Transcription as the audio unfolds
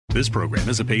This program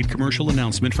is a paid commercial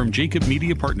announcement from Jacob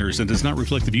Media Partners and does not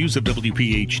reflect the views of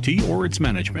WPHT or its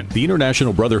management. The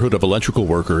International Brotherhood of Electrical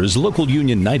Workers, Local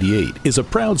Union 98, is a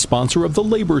proud sponsor of The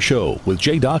Labor Show with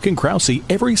J. Doc and Krause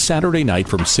every Saturday night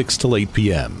from 6 till 8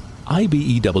 p.m.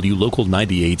 IBEW Local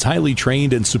 98's highly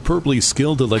trained and superbly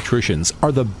skilled electricians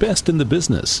are the best in the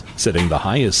business, setting the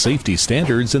highest safety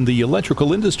standards in the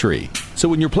electrical industry. So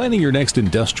when you're planning your next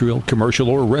industrial, commercial,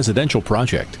 or residential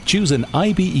project, choose an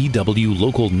IBEW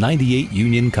Local 98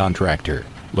 union contractor.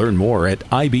 Learn more at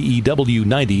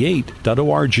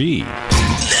ibew98.org.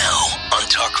 Now on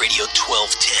Talk Radio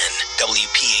 1210,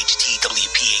 WPHT,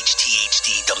 WPHT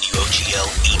HD, WOGL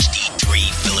HD3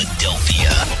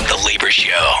 Philadelphia. The Labor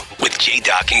Show with J.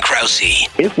 Doc and Krause.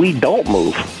 If we don't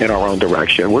move in our own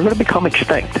direction, we're going to become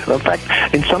extinct. In fact,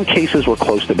 in some cases, we're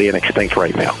close to being extinct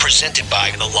right now. Presented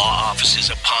by the law offices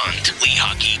of Pond,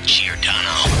 Lehocky,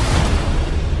 Giordano.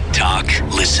 Talk,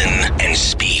 listen, and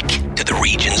speak to the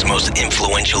region's most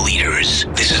influential leaders.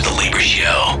 This is The Labor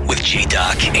Show with J.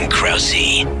 Doc and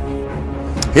Krause.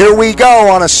 Here we go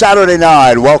on a Saturday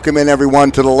night. Welcome in,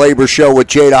 everyone, to The Labor Show with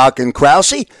J. Doc and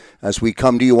Krause, as we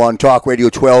come to you on Talk Radio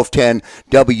 1210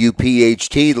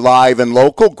 WPHT, live and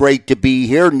local. Great to be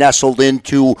here, nestled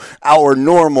into our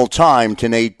normal time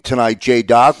tonight. J.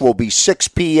 Doc will be 6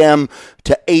 p.m.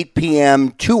 to 8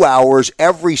 p.m., 2 hours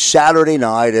every Saturday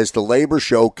night as The Labor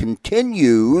Show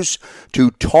continues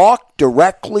to talk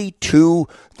directly to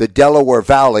the Delaware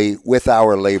Valley with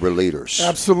our labor leaders.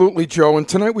 Absolutely, Joe. And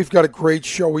tonight we've got a great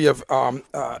show. We have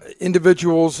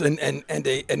individuals and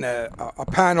a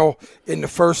panel in the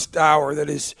first hour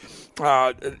that is,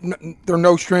 they're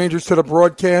no strangers to the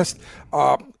broadcast.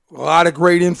 A lot of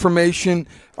great information.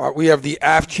 We have the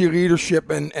AFG leadership,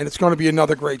 and it's going to be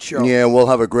another great show. Yeah, we'll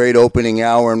have a great opening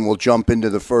hour, and we'll jump into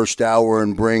the first hour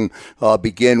and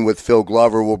begin with Phil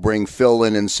Glover. We'll bring Phil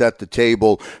in and set the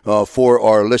table for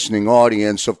our listening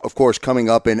audience. Of course, coming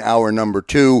up in hour number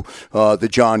 2, the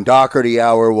John Doherty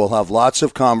hour, we'll have lots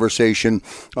of conversation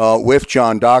with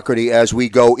John Doherty as we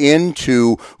go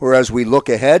into, or as we look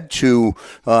ahead to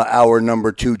hour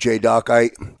number 2, J-Doc.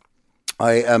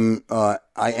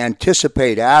 I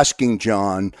anticipate asking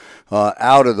John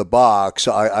out of the box.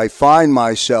 I find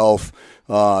myself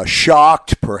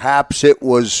shocked. Perhaps it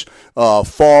was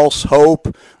false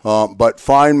hope, but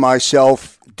find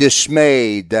myself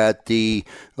dismayed that the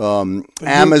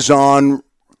Amazon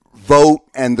vote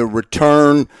and the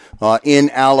return in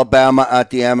Alabama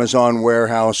at the Amazon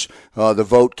warehouse, the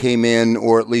vote came in,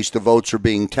 or at least the votes are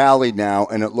being tallied now,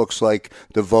 and it looks like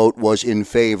the vote was in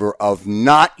favor of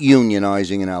not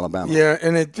unionizing in Alabama. Yeah,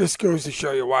 and it just goes to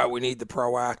show you why we need the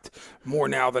PRO Act more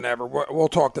now than ever. We'll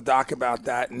talk to Doc about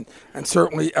that, and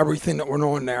certainly everything that went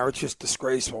on there. It's just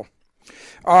disgraceful.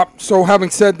 So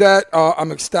having said that,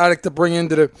 I'm ecstatic to bring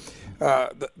into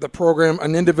the program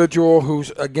an individual who's,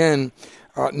 again,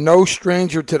 no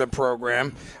stranger to the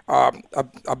program,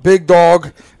 a big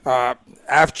dog,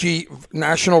 AFG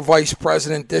National Vice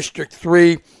President, District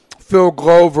 3, Phil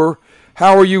Glover.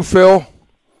 How are you, Phil?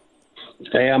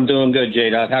 Hey, I'm doing good,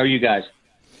 J-Dot. How are you guys?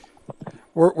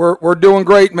 We're doing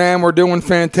great, man. We're doing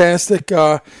fantastic.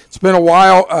 It's been a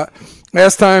while.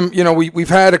 Last time, we've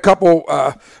had a couple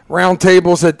round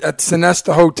tables at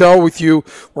Sonesta Hotel with you.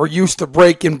 We're used to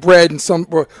breaking bread, and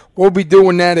we'll be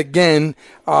doing that again.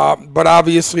 But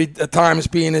obviously, the times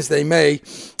being as they may,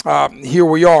 here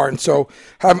we are. And so,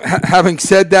 having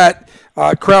said that,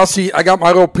 Krause, I got my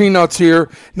little peanuts here.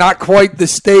 Not quite the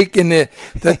steak and the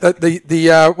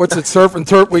what's it, surf and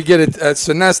turf we get at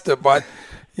Sonesta, but.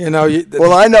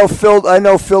 Well, I know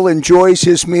Phil enjoys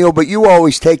his meal, but you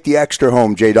always take the extra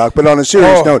home, J-Doc. But on a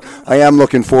serious note, I am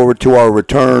looking forward to our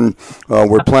return.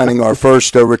 We're planning our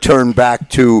first return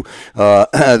back to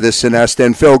the Sonesta.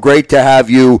 And Phil, great to have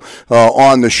you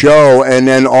on the show. And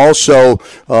then also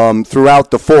throughout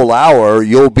the full hour,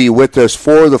 you'll be with us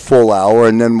for the full hour,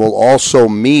 and then we'll also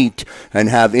meet and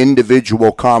have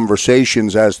individual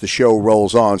conversations as the show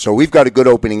rolls on. So we've got a good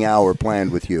opening hour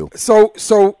planned with you. So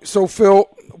Phil,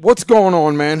 what's going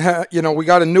on, man? We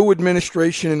got a new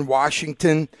administration in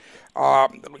Washington.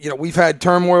 We've had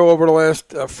turmoil over the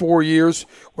last 4 years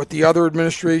with the other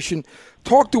administration.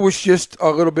 Talk to us just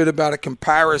a little bit about a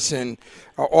comparison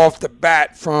off the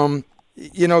bat from,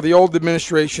 the old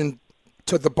administration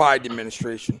to the Biden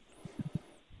administration.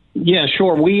 Yeah,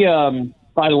 sure. We,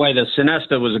 by the way, the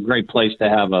Sonesta was a great place to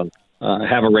have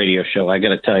a radio show. I got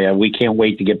to tell you, we can't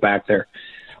wait to get back there.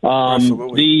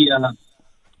 Absolutely.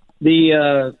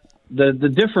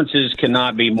 The differences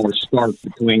cannot be more stark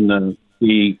between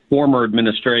the former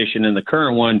administration and the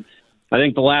current one. I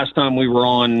think the last time we were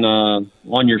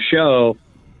on your show,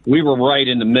 we were right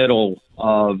in the middle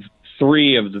of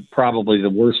three of probably the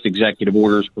worst executive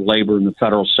orders for labor in the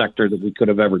federal sector that we could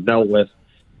have ever dealt with.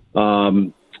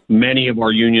 Many of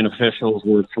our union officials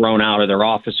were thrown out of their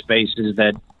office spaces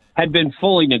that had been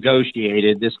fully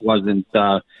negotiated. This wasn't,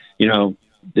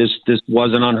 this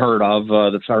wasn't unheard of.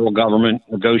 The federal government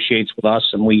negotiates with us,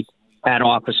 and we had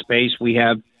office space. We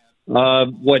have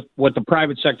what the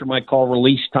private sector might call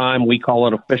release time. We call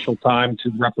it official time to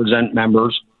represent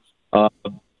members to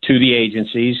the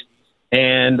agencies.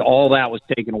 And all that was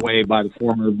taken away by the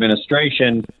former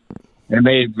administration and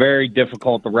made it very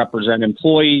difficult to represent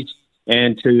employees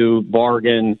and to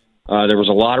bargain. There was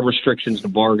a lot of restrictions to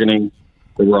bargaining.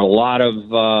 There were a lot of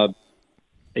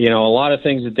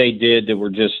things that they did that were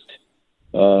just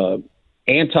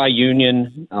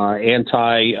anti-union,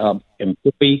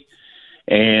 anti-employee.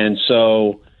 And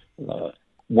so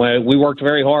when we worked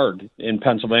very hard in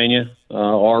Pennsylvania,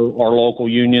 our local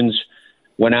unions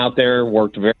went out there,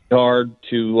 worked very hard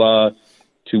to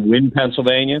win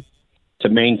Pennsylvania, to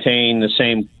maintain the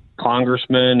same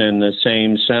congressmen and the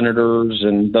same senators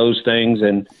and those things,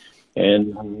 and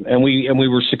we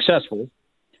were successful.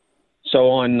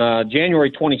 So on January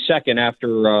 22nd,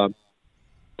 after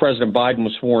President Biden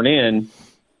was sworn in,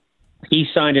 he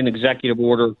signed an executive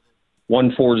order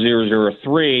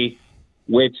 14003,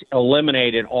 which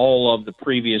eliminated all of the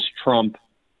previous Trump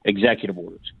executive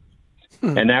orders.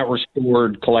 And that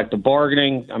restored collective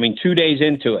bargaining. I mean, 2 days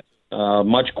into it,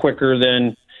 much quicker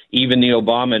than even the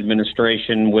Obama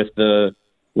administration with the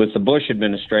Bush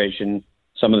administration,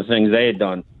 some of the things they had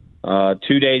done. 2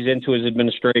 days into his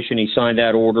administration, he signed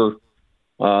that order.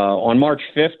 On March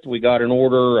 5th, we got an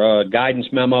order,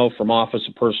 guidance memo from Office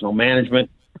of Personnel Management,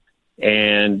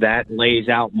 and that lays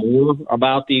out more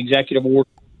about the executive order.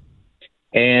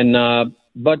 And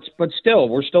but still,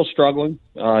 we're still struggling.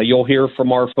 You'll hear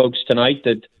from our folks tonight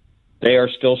that they are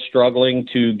still struggling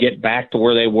to get back to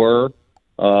where they were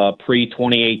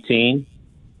pre-2018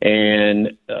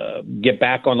 and get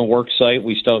back on the work site.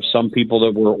 We still have some people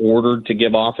that were ordered to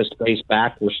give office space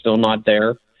back. We're still not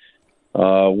there.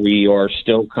 We are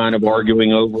still kind of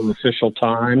arguing over official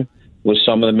time with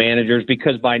some of the managers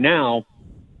because by now,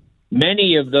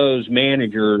 many of those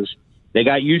managers, they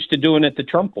got used to doing it the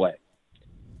Trump way.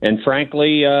 And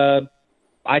frankly,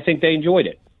 I think they enjoyed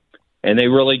it, and they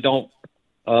really don't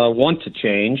want to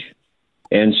change.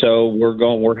 And so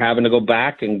we're having to go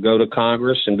back and go to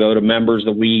Congress and go to members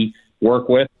that we work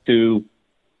with to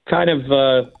kind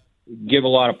of give a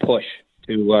lot of push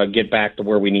to get back to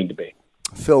where we need to be.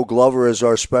 Phil Glover is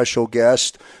our special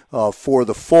guest for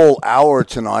the full hour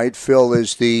tonight. Phil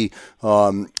is the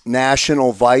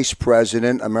National Vice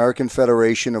President, American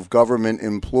Federation of Government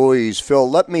Employees. Phil,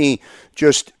 let me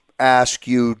just ask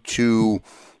you to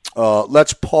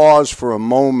let's pause for a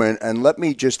moment, and let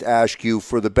me just ask you,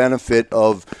 for the benefit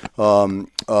of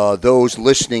those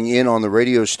listening in on the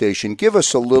radio station, give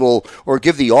us a little, or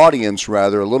give the audience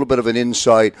rather, a little bit of an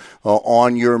insight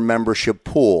on your membership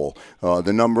pool,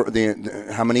 the number,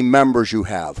 how many members you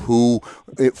have, who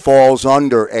it falls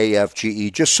under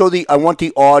AFGE, just so I want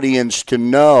the audience to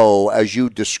know, as you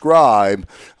describe,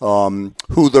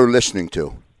 who they're listening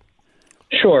to.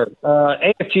 Sure.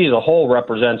 AFG as a whole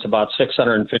represents about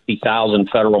 650,000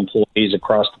 federal employees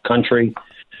across the country.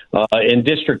 In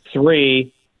District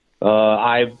 3,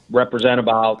 I represent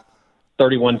about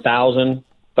 31,000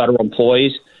 federal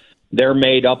employees. They're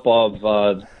made up of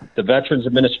the Veterans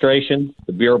Administration,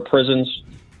 the Bureau of Prisons,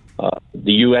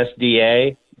 the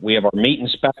USDA. We have our meat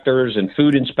inspectors and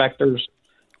food inspectors.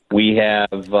 We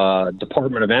have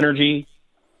Department of Energy.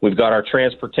 We've got our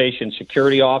transportation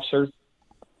security officers.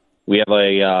 We have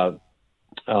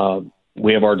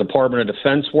our Department of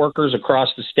Defense workers across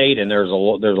the state, and there's a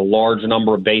large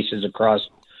number of bases across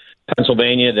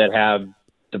Pennsylvania that have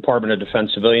Department of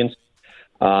Defense civilians.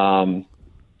 And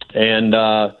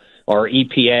our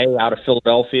EPA out of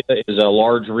Philadelphia is a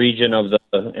large region of the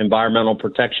Environmental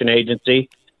Protection Agency,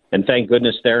 and thank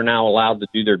goodness they're now allowed to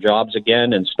do their jobs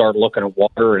again and start looking at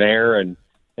water and air and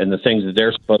the things that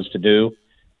they're supposed to do.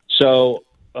 So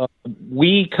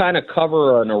we kind of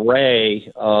cover an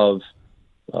array of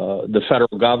the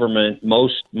federal government.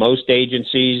 Most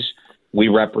agencies, we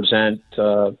represent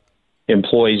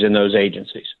employees in those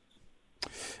agencies.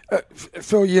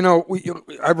 Phil,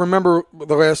 I remember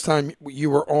the last time you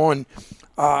were on,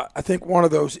 I think one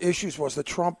of those issues was the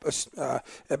Trump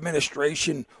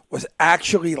administration was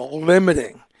actually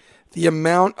limiting the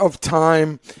amount of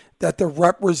time that the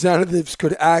representatives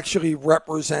could actually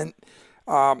represent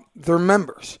their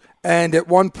members. And at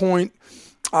one point,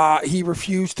 he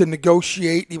refused to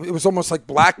negotiate. It was almost like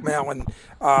blackmailing,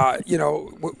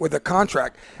 with a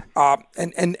contract.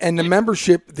 And the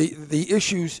membership, the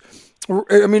issues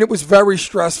I mean, it was very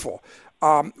stressful.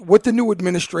 With the new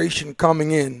administration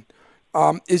coming in,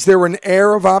 is there an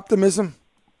air of optimism?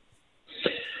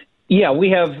 Yeah, we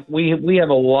have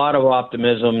a lot of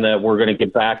optimism that we're going to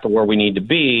get back to where we need to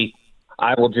be.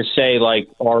 I will just say, I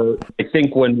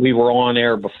think when we were on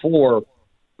air before,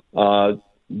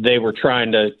 they were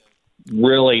trying to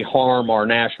really harm our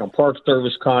National Park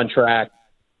Service contract.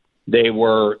 They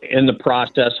were in the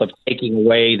process of taking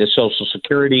away the Social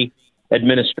Security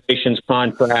Administration's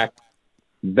contract,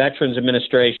 Veterans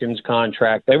Administration's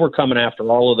contract. They were coming after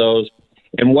all of those.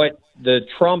 And what the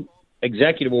Trump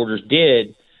executive orders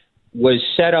did was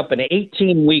set up an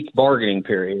 18-week bargaining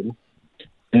period.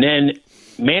 And then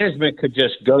management could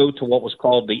just go to what was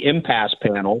called the impasse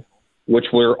panel, which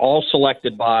were all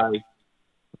selected by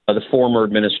the former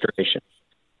administration.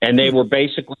 And they were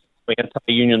basically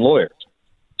anti-union lawyers.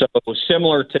 So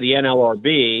similar to the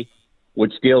NLRB,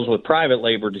 which deals with private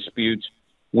labor disputes,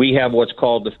 we have what's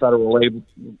called the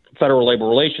Federal Labor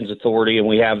Relations Authority, and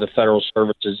we have the Federal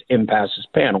Services Impasses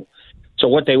Panel. So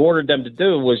what they ordered them to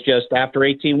do was just after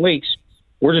 18 weeks,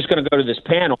 we're just going to go to this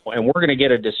panel, and we're going to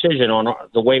get a decision on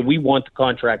the way we want the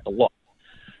contract to look.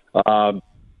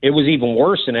 It was even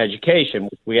worse in education.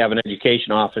 We have an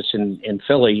education office in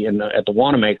Philly at the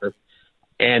Wanamaker,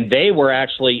 and they were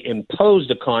actually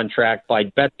imposed a contract by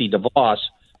Betsy DeVos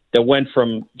that went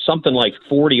from something like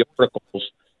 40 articles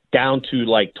down to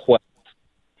like 12,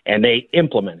 and they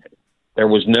implemented it. There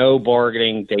was no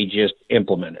bargaining. They just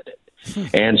implemented it.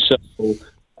 And so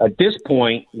at this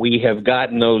point, we have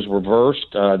gotten those reversed.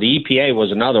 The EPA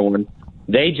was another one.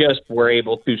 They just were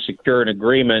able to secure an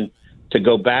agreement to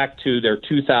go back to their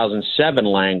 2007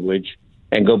 language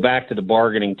and go back to the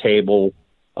bargaining table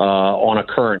on a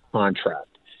current contract.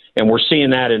 And we're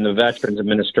seeing that in the Veterans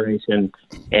Administration,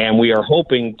 and we are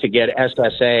hoping to get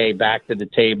SSA back to the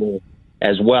table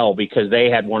as well, because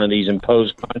they had one of these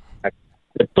imposed contracts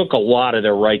that took a lot of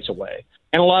their rights away.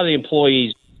 And a lot of the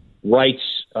employees' rights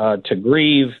to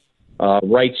grieve,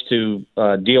 rights to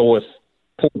deal with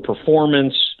poor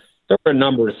performance. There were a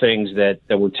number of things that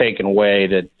were taken away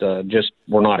that just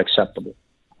were not acceptable.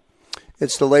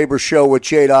 It's the Labor Show with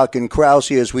J-Doc and Krause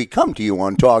as we come to you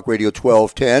on Talk Radio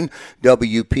 1210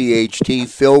 WPHT.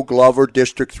 Phil Glover,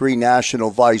 District 3 National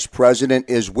Vice President,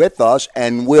 is with us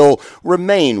and will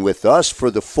remain with us for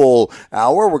the full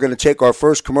hour. We're going to take our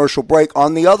first commercial break.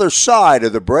 On the other side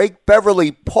of the break,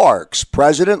 Beverly Parks,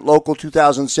 President, Local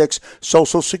 2006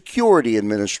 Social Security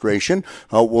Administration,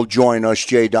 will join us,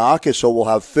 J-Doc. So we'll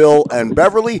have Phil and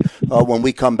Beverly when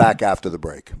we come back after the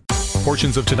break.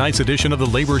 Portions of tonight's edition of The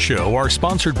Labor Show are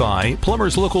sponsored by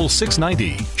Plumbers Local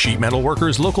 690, Sheet Metal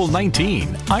Workers Local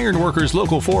 19, Iron Workers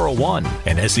Local 401,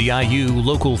 and SEIU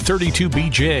Local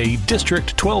 32BJ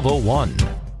District 1201.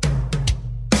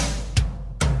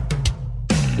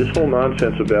 This whole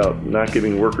nonsense about not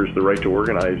giving workers the right to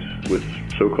organize with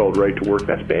so-called right to work,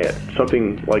 that's bad.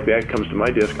 Something like that comes to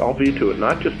my desk, I'll veto it,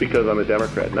 not just because I'm a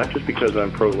Democrat, not just because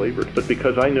I'm pro-labor, but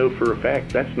because I know for a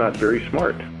fact that's not very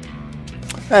smart.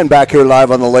 And back here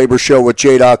live on the Labor Show with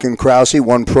J-Doc and Krause.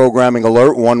 One programming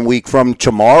alert 1 week from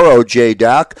tomorrow,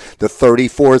 J-Doc, the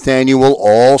 34th annual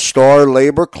All-Star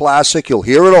Labor Classic. You'll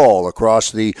hear it all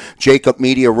across the Jacob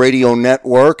Media Radio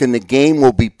Network, and the game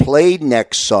will be played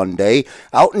next Sunday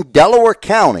out in Delaware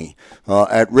County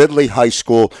at Ridley High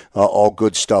School. All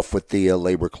good stuff with the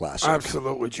Labor Classic.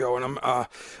 Absolutely, Joe, and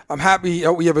I'm happy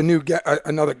we have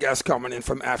another guest coming in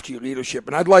from AFG Leadership,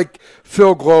 and I'd like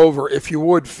Phil Glover, if you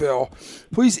would, Phil,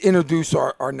 please introduce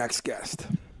our next guest.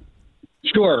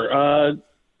 Sure.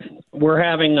 We're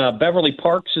having Beverly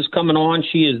Parks is coming on.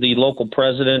 She is the local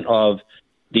president of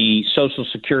the Social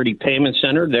Security Payment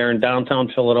Center there in downtown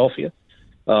Philadelphia,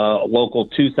 Local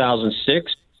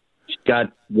 2006. She's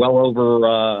got well over,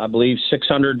 I believe,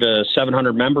 600 to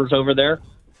 700 members over there,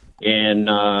 and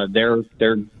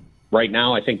they're right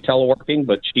now, I think, teleworking,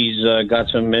 but she's got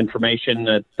some information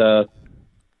that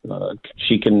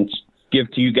she can give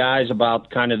to you guys about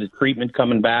kind of the treatment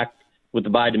coming back with the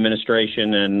Biden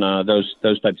administration and those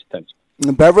types of things.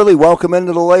 Beverly, welcome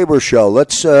into the Labor Show.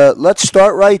 Let's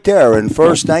start right there. And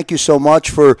first, thank you so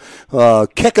much for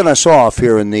kicking us off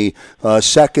here in the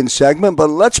second segment. But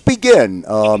let's begin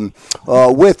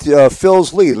with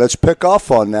Phil's lead. Let's pick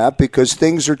off on that because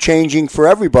things are changing for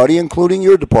everybody, including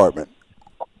your department.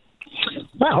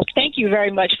 Well, thank you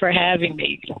very much for having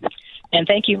me. And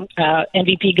thank you,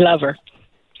 MVP Glover.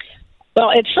 Well,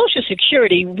 at Social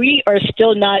Security, we are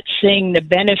still not seeing the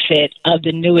benefit of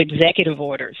the new executive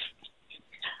orders.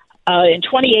 In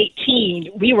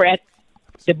 2018, we were at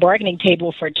the bargaining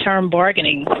table for term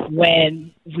bargaining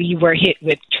when we were hit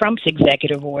with Trump's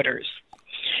executive orders.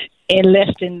 in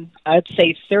less than, I'd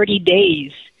say, 30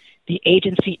 days, the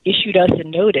agency issued us a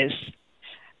notice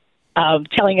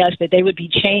telling us that they would be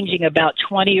changing about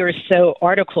 20 or so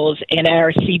articles in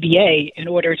our CBA in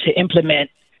order to implement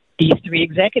these 3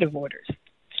 executive orders.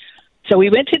 So we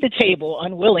went to the table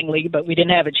unwillingly, but we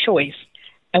didn't have a choice,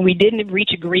 and we didn't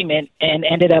reach agreement and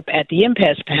ended up at the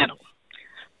impasse panel.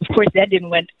 Of course, that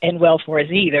didn't end well for us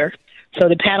either, so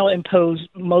the panel imposed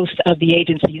most of the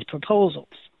agency's proposals.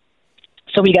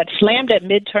 So we got slammed at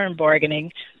midterm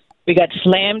bargaining. We got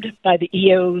slammed by the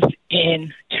EOs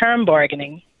in term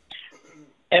bargaining,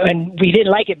 and we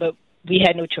didn't like it, but we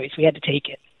had no choice. We had to take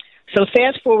it. So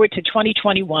fast forward to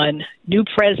 2021, new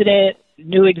president,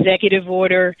 new executive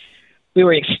order. We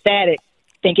were ecstatic,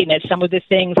 thinking that some of the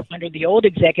things under the old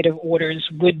executive orders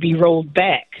would be rolled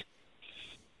back.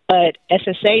 But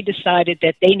SSA decided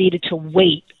that they needed to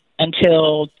wait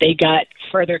until they got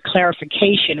further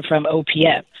clarification from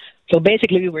OPM. So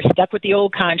basically, we were stuck with the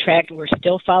old contract. We're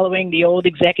still following the old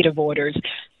executive orders.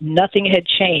 Nothing had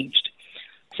changed.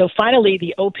 So finally,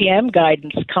 the OPM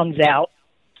guidance comes out.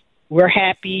 We're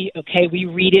happy. Okay, we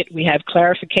read it. We have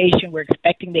clarification. We're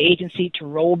expecting the agency to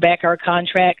roll back our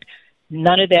contract.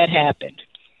 None of that happened.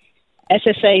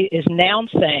 SSA is now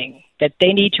saying that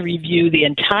they need to review the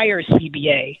entire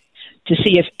CBA to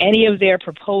see if any of their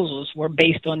proposals were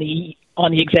based on the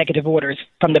executive orders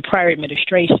from the prior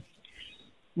administration.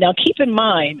 Now, keep in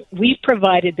mind, we've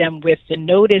provided them with the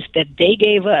notice that they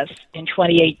gave us in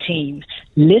 2018,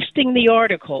 listing the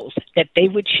articles that they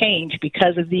would change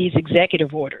because of these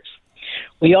executive orders.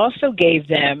 We also gave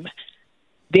them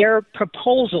their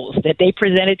proposals that they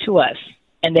presented to us,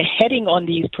 and the heading on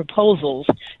these proposals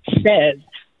says,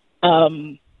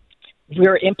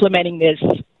 we're implementing this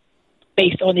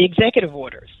based on the executive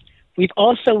orders. We've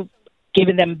also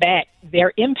given them back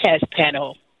their impasse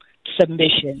panel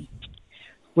submission,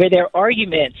 where their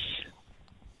arguments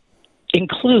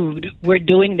include we're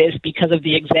doing this because of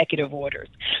the executive orders.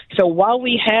 So while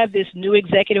we have this new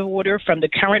executive order from the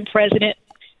current president,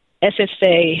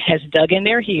 SSA has dug in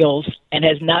their heels and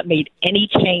has not made any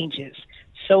changes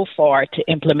so far to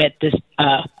implement this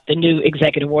the new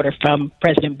executive order from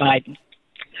President Biden.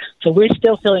 So we're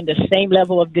still feeling the same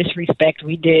level of disrespect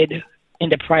we did in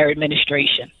the prior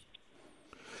administration.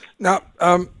 Now,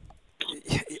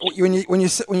 when you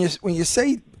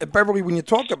say, Beverly, when you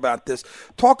talk about this,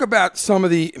 talk about some of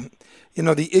the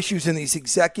issues in these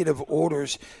executive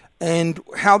orders and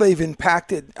how they've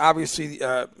impacted, obviously,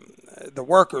 the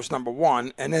workers, number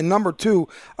one, and then number two,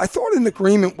 I thought an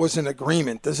agreement was an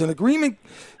agreement. Does an agreement,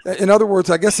 in other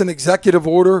words, I guess an executive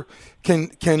order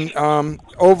can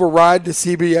override the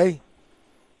CBA?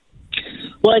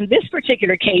 Well, in this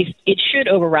particular case, it should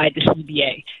override the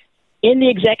CBA. In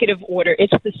the executive order, it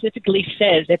specifically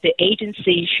says that the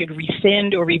agency should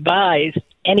rescind or revise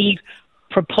any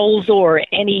proposal or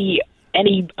any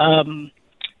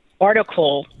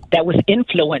article that was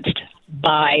influenced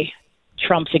by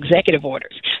Trump's executive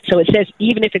orders. So it says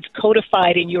even if it's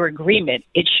codified in your agreement,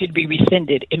 it should be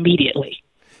rescinded immediately.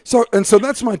 So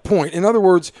that's my point. In other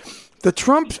words, the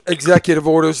Trump executive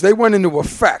orders, they went into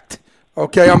effect.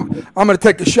 Okay, I'm going to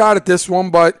take a shot at this one,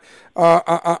 but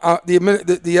the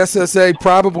SSA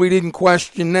probably didn't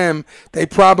question them. They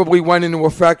probably went into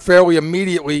effect fairly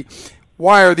immediately.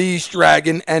 Why are these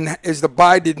dragging, and is the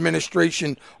Biden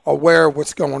administration aware of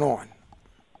what's going on?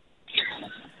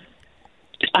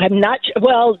 I'm not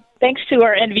well, thanks to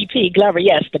our NVP, Glover,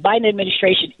 yes, the Biden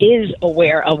administration is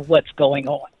aware of what's going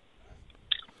on.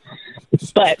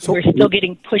 But we're still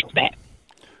getting pushed back.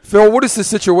 Phil, what is the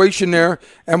situation there,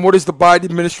 and what is the Biden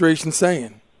administration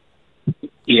saying?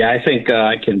 Yeah, I think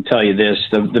I can tell you this.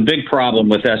 The big problem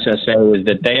with SSA is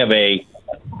that they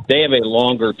have a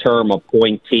longer-term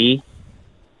appointee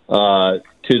to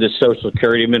the Social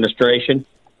Security Administration.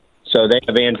 So they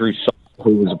have Andrew Saul,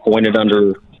 who was appointed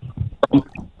under Trump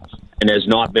and has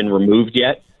not been removed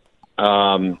yet.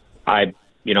 I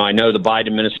know the Biden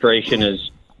administration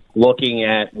is looking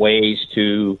at ways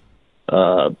to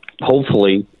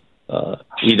hopefully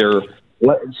either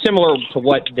similar to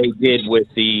what they did with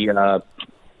the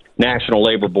National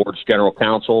Labor Board's General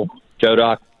Counsel,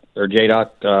 JDOC.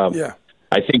 Yeah.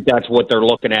 I think that's what they're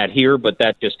looking at here, but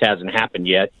that just hasn't happened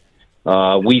yet.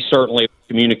 We certainly are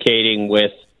communicating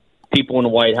with people in the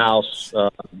White House,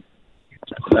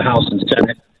 the House and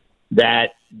Senate,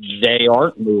 that they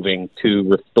aren't moving to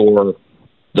restore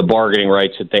the bargaining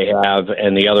rights that they have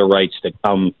and the other rights that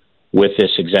come with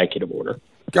this executive order.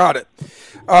 Got it.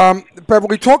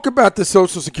 Beverly, talk about the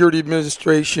Social Security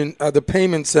Administration, the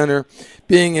payment center,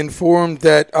 being informed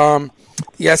that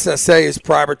the SSA is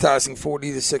privatizing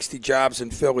 40 to 60 jobs in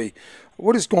Philly.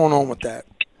 What is going on with that?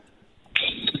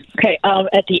 Okay,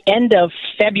 at the end of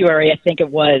February, I think it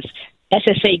was,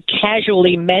 SSA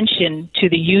casually mentioned to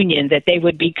the union that they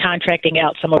would be contracting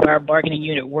out some of our bargaining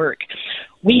unit work.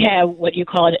 We have what you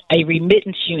call a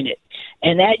remittance unit,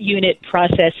 and that unit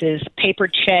processes paper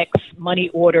checks, money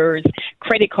orders,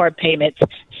 credit card payments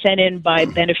sent in by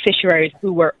beneficiaries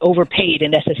who were overpaid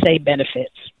in SSA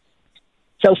benefits.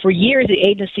 So for years, the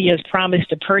agency has promised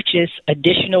to purchase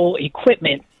additional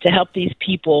equipment to help these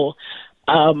people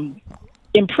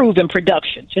improve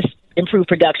production,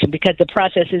 because the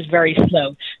process is very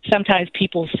slow. Sometimes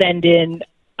people send in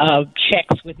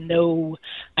checks with no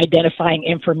identifying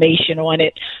information on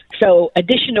it. So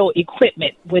additional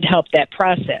equipment would help that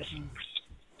process.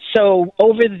 So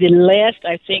over the last,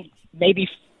 I think, maybe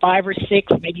 5 or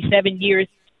 6, maybe 7 years,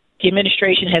 the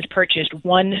administration has purchased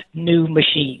one new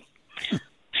machine.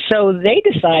 So they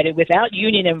decided, without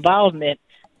union involvement,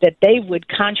 that they would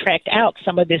contract out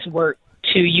some of this work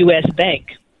to U.S.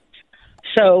 Bank.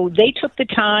 So they took the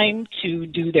time to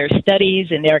do their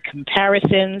studies and their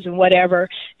comparisons and whatever,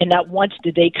 and not once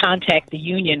did they contact the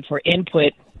union for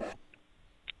input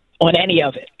on any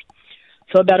of it.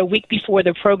 So about a week before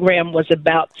the program was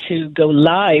about to go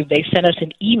live, they sent us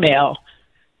an email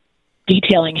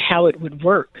detailing how it would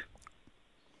work.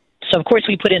 So, of course,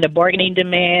 we put in a bargaining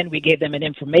demand. We gave them an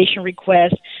information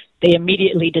request. They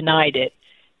immediately denied it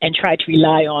and tried to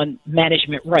rely on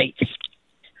management rights.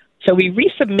 So we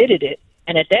resubmitted it,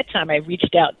 and at that time I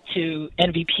reached out to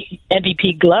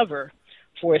MVP Glover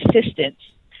for assistance.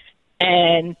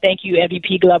 And thank you,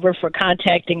 MVP Glover, for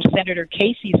contacting Senator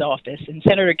Casey's office. And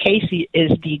Senator Casey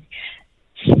is the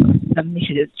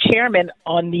chairman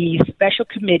on the Special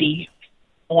Committee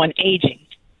on Aging.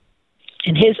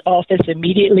 And his office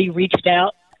immediately reached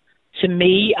out to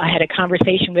me. I had a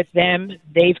conversation with them.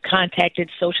 They've contacted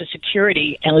Social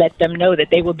Security and let them know that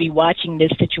they will be watching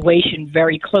this situation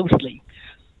very closely.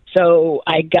 So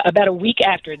about a week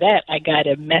after that, I got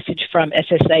a message from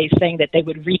SSA saying that they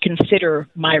would reconsider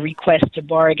my request to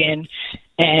bargain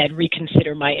and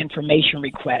reconsider my information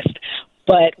request.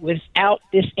 But without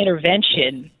this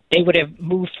intervention, they would have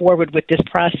moved forward with this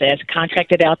process,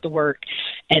 contracted out the work.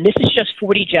 And this is just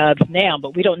 40 jobs now,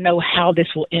 but we don't know how this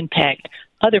will impact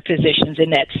other positions in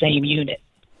that same unit.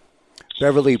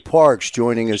 Beverly Parks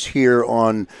joining us here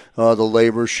on the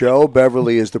Labor Show.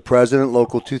 Beverly is the president,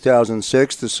 Local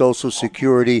 2006, the Social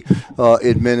Security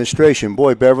Administration.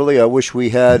 Boy, Beverly, I wish we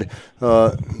had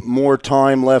more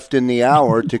time left in the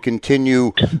hour to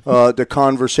continue the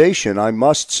conversation. I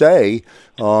must say,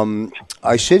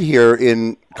 I sit here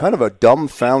in kind of a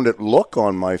dumbfounded look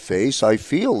on my face. I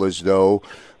feel as though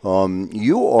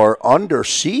you are under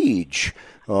siege.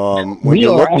 When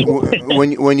you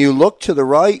look to the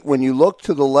right, when you look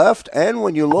to the left, and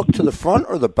when you look to the front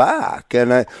or the back,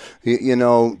 and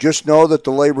just know that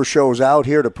the Labor Show is out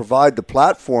here to provide the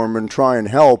platform and try and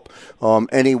help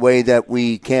any way that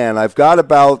we can. I've got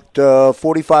about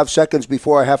 45 seconds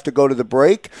before I have to go to the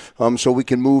break, so we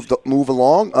can move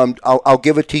along. I'll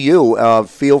give it to you.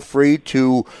 Feel free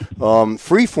to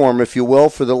freeform, if you will,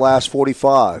 for the last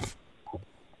 45.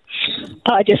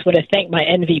 I just want to thank my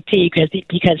MVP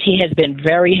because he has been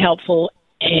very helpful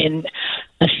in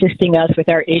assisting us with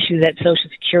our issues at Social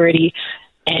Security.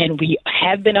 And we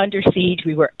have been under siege.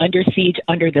 We were under siege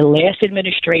under the last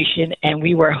administration, and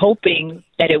we were hoping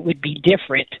that it would be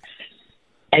different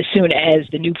as soon as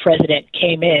the new president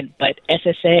came in. But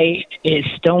SSA is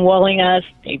stonewalling us.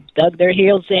 They've dug their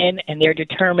heels in, and they're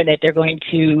determined that they're going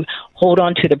to hold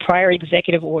on to the prior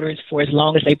executive orders for as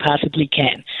long as they possibly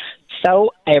can.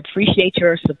 So I appreciate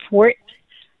your support,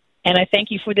 and I thank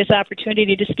you for this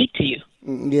opportunity to speak to you.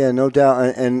 Yeah, no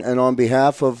doubt. And on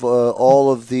behalf of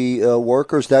all of the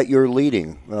workers that you're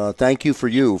leading, thank you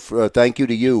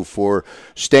to you for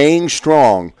staying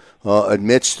strong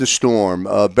amidst the storm.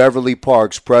 Beverly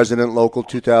Parks, President, Local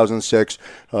 2006,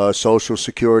 Social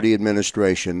Security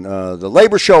Administration. The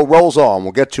Labor Show rolls on.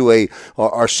 We'll get to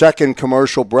our second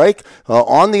commercial break.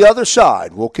 On the other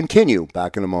side, we'll continue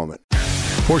back in a moment.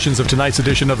 Portions of tonight's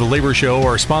edition of The Labor Show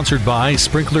are sponsored by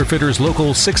Sprinkler Fitters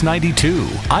Local 692,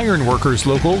 Iron Workers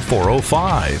Local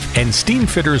 405, and Steam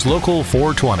Fitters Local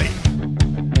 420.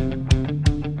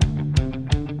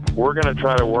 We're going to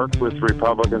try to work with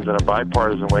Republicans in a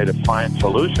bipartisan way to find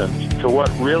solutions to what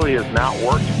really is not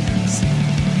working.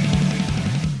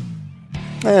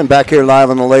 And back here live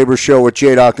on the Labor Show with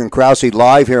J-Doc and Krause,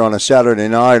 live here on a Saturday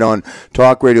night on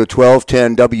Talk Radio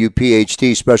 1210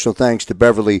 WPHT. Special thanks to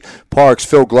Beverly Parks.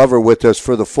 Phil Glover with us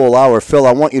for the full hour. Phil,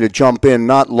 I want you to jump in,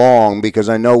 not long, because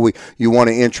I know you want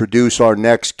to introduce our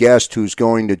next guest who's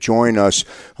going to join us.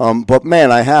 But,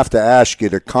 man, I have to ask you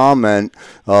to comment,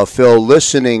 Phil,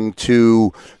 listening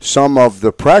to some of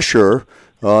the pressure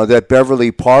that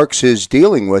Beverly Parks is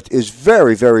dealing with is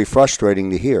very, very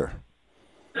frustrating to hear.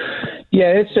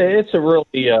 Yeah, it's a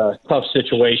really tough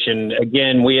situation.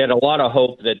 Again, we had a lot of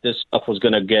hope that this stuff was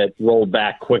going to get rolled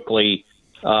back quickly.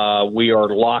 We are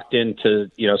locked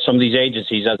into, some of these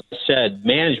agencies. As I said,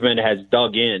 management has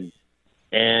dug in,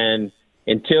 and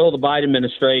until the Biden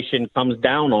administration comes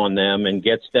down on them and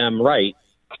gets them right,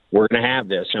 we're going to have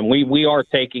this. And we are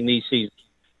taking these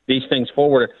things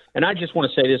forward. And I just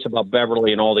want to say this about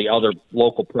Beverly and all the other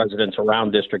local presidents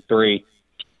around District 3.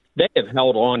 They have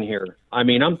held on here. I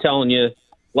mean, I'm telling you,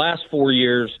 last 4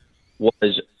 years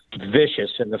was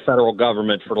vicious in the federal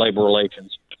government for labor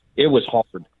relations. It was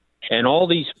hard. And all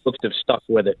these folks have stuck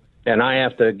with it. And I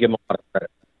have to give them a lot of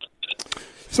credit.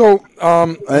 So,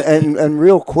 and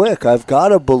real quick, I've got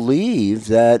to believe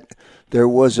that there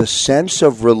was a sense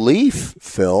of relief,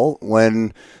 Phil,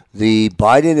 when the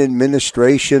Biden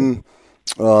administration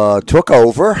took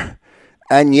over.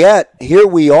 And yet, here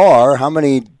we are, how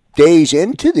many days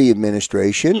into the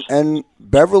administration, and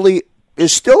Beverly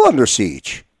is still under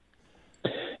siege.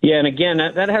 Yeah, and again,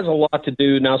 that has a lot to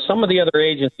do. Now, some of the other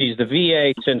agencies, the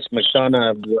VA, since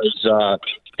McDonough was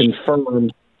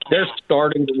confirmed, they're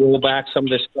starting to roll back some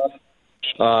of this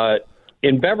stuff.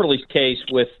 In Beverly's case,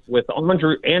 with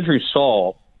Andrew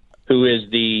Saul, who is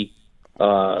the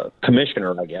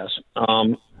commissioner, I guess,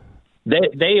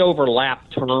 they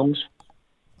overlap terms,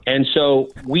 and so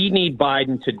we need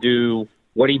Biden to do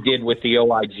what he did with the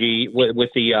OIG, with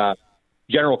the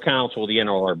general counsel of the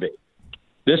NLRB.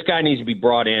 This guy needs to be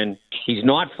brought in. He's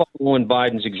not following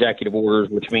Biden's executive orders,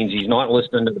 which means he's not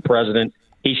listening to the president.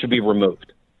 He should be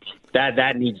removed.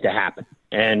 That needs to happen,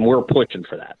 and we're pushing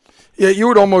for that. Yeah, you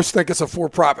would almost think it's a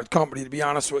for-profit company, to be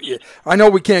honest with you. I know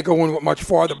we can't go in much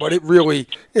farther, but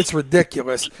it's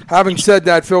ridiculous. Having said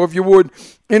that, Phil, if you would,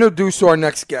 introduce our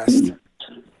next guest.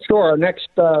 Sure.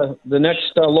 The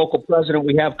next local president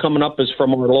we have coming up is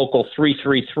from our local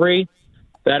 333.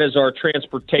 That is our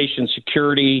transportation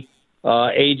security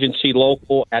agency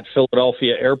local at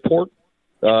Philadelphia Airport.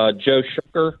 Joe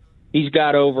Shucker. He's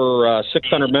got over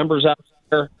 600 members out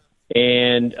there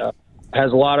and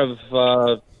has a lot of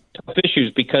tough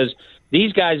issues because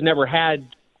these guys never had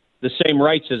the same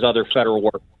rights as other federal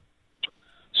workers.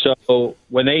 So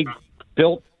when they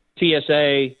built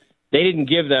TSA, they didn't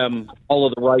give them all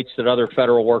of the rights that other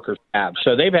federal workers have.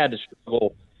 So they've had to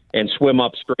struggle and swim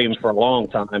upstream for a long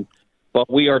time. But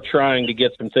we are trying to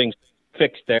get some things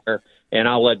fixed there, and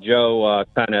I'll let Joe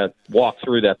kind of walk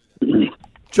through that.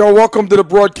 Joe, welcome to the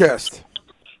broadcast.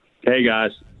 Hey,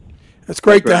 guys. It's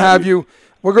great to have you.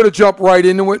 We're going to jump right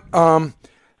into it.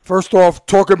 First off,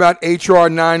 talk about H.R.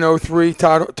 903,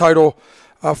 Title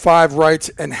 5 rights,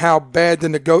 and how bad the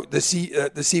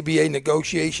CBA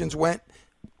negotiations went.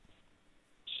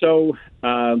 So,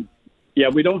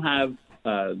 we don't have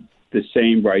the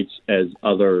same rights as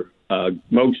other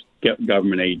most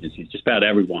government agencies, just about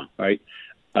everyone, right?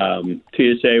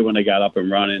 TSA, when they got up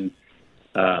and running,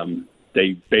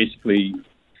 they basically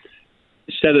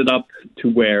set it up to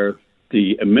where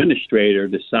the administrator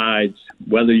decides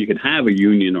whether you can have a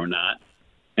union or not,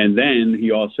 and then he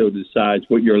also decides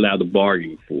what you're allowed to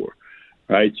bargain for,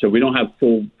 right? So we don't have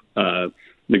full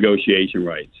negotiation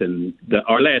rights. And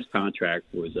our last contract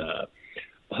was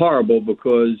horrible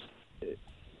because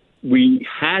we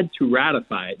had to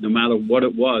ratify it no matter what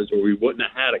it was, or we wouldn't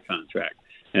have had a contract.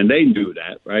 And they knew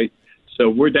that, right? So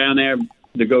we're down there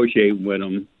negotiating with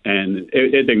them, and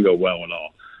it didn't go well at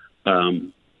all.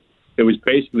 It was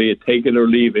basically a take it or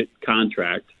leave it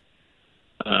contract.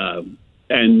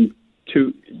 And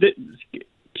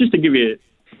just to give you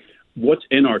what's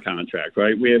in our contract,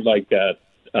 right? We have like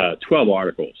 12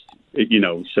 articles,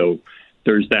 so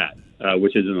there's that,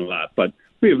 which isn't a lot. But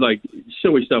we have like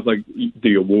silly stuff like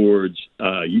the awards,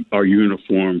 our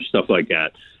uniforms, stuff like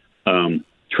that.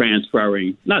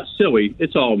 Transferring, not silly,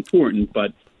 it's all important,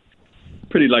 but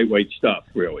pretty lightweight stuff,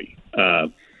 really.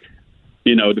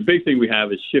 The big thing we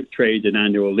have is shift trades and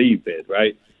annual leave bid,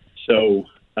 right? So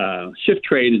shift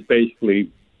trade is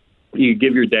basically you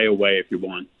give your day away if you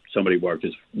want. Somebody works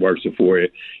it for you.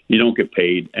 You don't get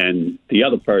paid, and the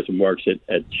other person works it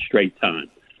at straight time.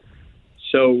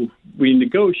 So we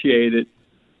negotiated,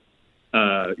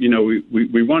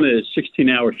 we wanted a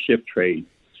 16-hour shift trade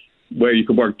where you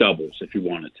could work doubles if you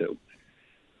wanted to.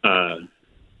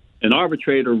 an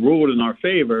arbitrator ruled in our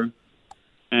favor,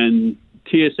 and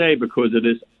TSA, because of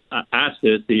this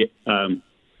ASTIS, the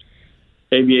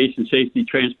Aviation Safety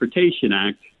Transportation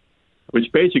Act,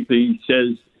 which basically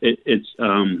says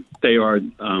they are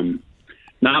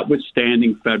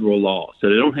notwithstanding federal law, so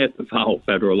they don't have to follow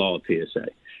federal law. TSA,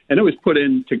 and it was put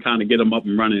in to kind of get them up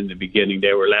and running in the beginning.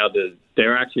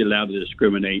 They're actually allowed to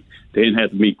discriminate. They didn't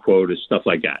have to meet quotas, stuff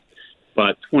like that.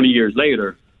 But 20 years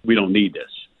later, we don't need this,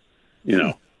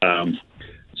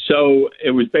 So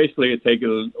it was basically a take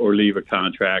it or leave a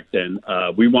contract, and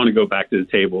we want to go back to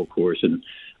the table, of course. And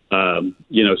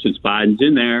since Biden's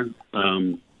in there,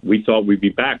 we thought we'd be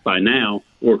back by now,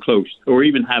 or close, or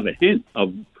even have a hint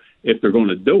of if they're going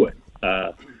to do it.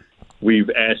 We've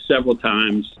asked several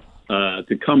times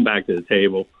to come back to the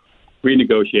table,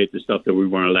 renegotiate the stuff that we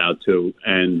weren't allowed to,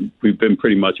 and we've been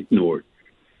pretty much ignored.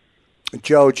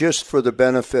 Joe, just for the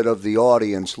benefit of the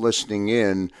audience listening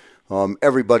in,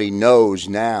 everybody knows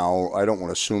now, I don't want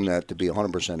to assume that to be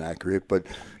 100% accurate, but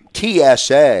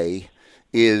TSA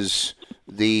is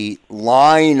the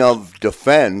line of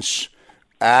defense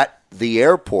at the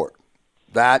airport.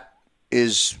 That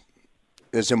is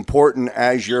as important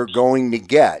as you're going to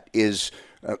get. Is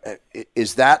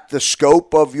that the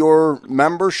scope of your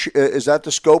membership? Is that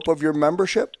the scope of your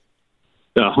membership?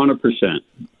 100%.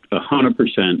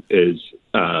 100% is,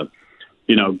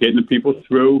 getting the people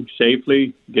through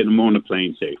safely, getting them on the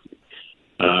plane safely.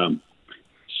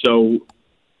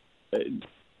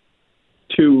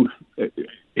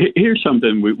 Here's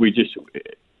something we just,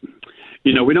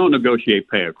 we don't negotiate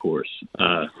pay, of course,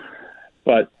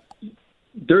 but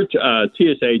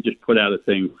TSA just put out a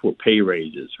thing for pay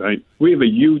raises, right? We have a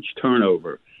huge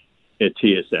turnover at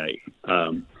TSA.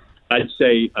 I'd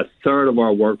say a third of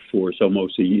our workforce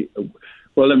almost a year.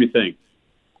 Well, let me think.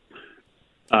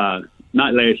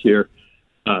 Not last year,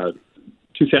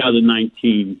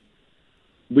 2019,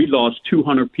 we lost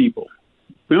 200 people.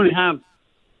 We only have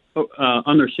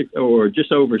under six or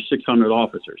just over 600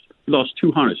 officers. We lost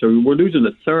 200, so we're losing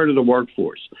a third of the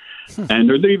workforce, and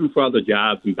they're leaving for other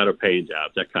jobs and better paying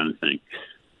jobs, that kind of thing,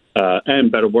 and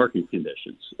better working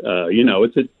conditions.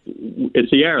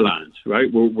 It's the airlines, right?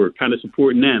 We're kind of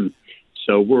supporting them,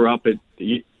 so we're up at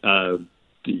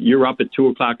you're up at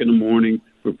 2:00 in the morning,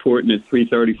 reporting at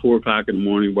 3:30, 4:00 in the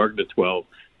morning, working at 12,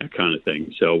 that kind of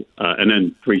thing. So, and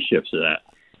then 3 shifts of that.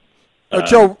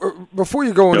 Joe, before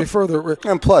you go any further,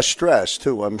 and plus stress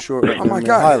too, I'm sure. Oh my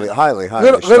God, highly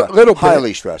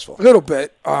highly stressful. A little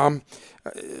bit.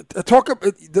 Talk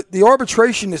about the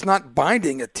arbitration is not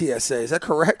binding at TSA. Is that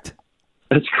correct?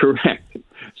 That's correct.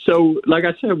 So, like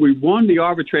I said, we won the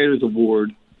arbitrators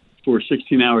award for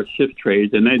 16-hour shift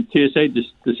trades, and then TSA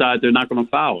just decided they're not going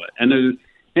to follow it. And there's,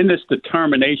 in this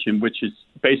determination, which is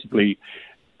basically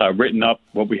written up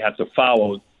what we have to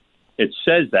follow, it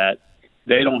says that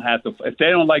they don't have to. If they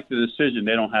don't like the decision,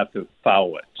 they don't have to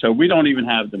follow it. So we don't even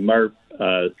have the MERP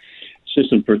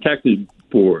System Protected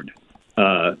Board.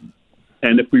 And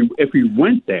if we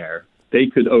went there, they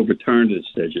could overturn the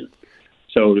decision.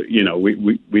 So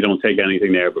we don't take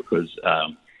anything there because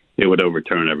it would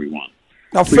overturn everyone.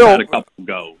 Now, We've Phil, had a couple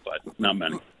go, but not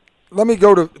many. Let me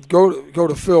go to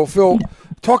Phil. Phil,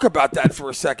 talk about that for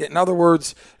a second. In other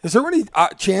words, is there any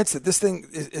chance that this thing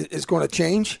is going to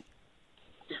change?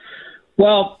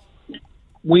 Well,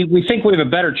 we think we have a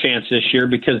better chance this year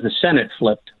because the Senate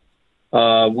flipped.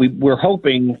 We're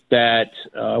hoping that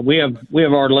we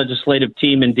have our legislative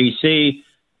team in D.C.,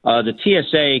 the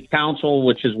TSA Council,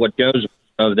 which is what goes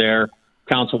over there,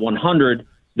 Council 100.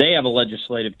 They have a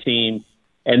legislative team,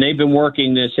 and they've been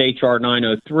working this H.R.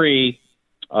 903.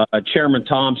 Chairman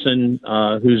Thompson,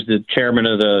 who's the chairman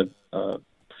of the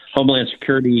Homeland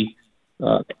Security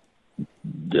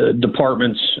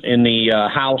departments in the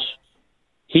House,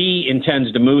 he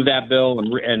intends to move that bill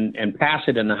and pass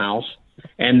it in the House.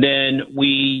 And then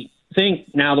we think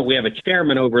now that we have a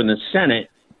chairman over in the Senate,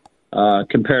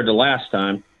 compared to last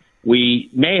time, we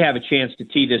may have a chance to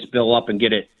tee this bill up and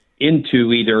get it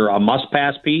into either a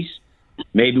must-pass piece.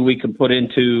 Maybe we can put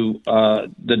into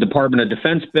the Department of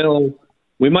Defense bill.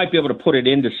 We might be able to put it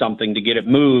into something to get it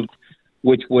moved,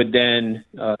 which would then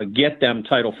get them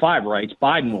Title V rights.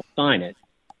 Biden will sign it.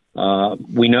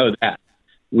 We know that.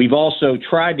 We've also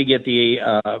tried to get the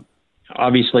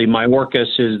obviously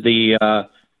Mayorkas is the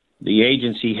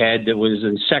agency head that was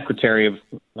the Secretary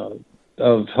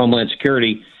of Homeland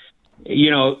Security.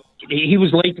 He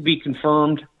was late to be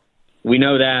confirmed. We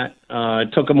know that.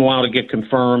 It took him a while to get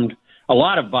confirmed. A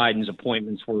lot of Biden's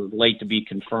appointments were late to be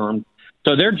confirmed.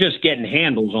 So they're just getting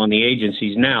handles on the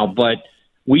agencies now. But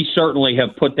we certainly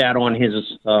have put that on his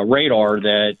radar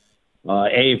that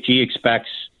AFG expects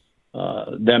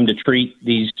them to treat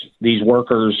these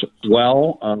workers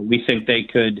well. We think they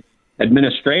could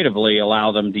administratively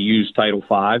allow them to use Title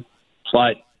V,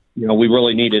 but we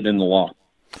really need it in the law.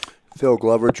 Phil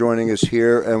Glover joining us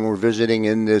here, and we're visiting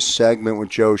in this segment with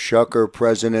Joe Shucker,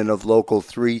 president of Local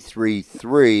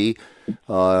 333.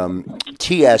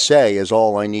 TSA is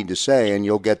all I need to say, and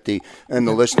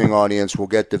the listening audience will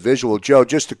get the visual. Joe,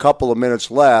 just a couple of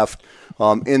minutes left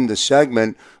in the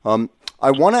segment.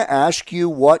 I want to ask you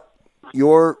what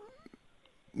your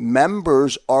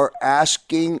members are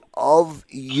asking of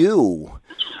you.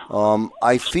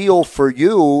 I feel for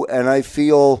you, and I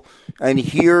feel and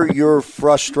hear your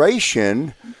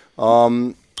frustration,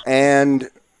 and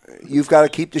you've got to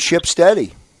keep the ship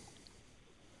steady.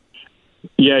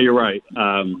 Yeah, you're right.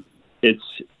 The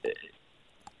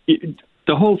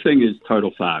whole thing is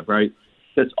Title V, right?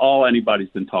 That's all anybody's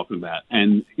been talking about.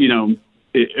 And,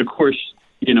 of course,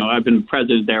 I've been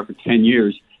president there for 10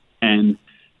 years, and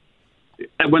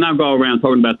when I go around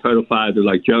talking about Title V, they're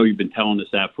like, Joe, you've been telling us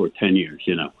that for 10 years,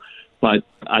 But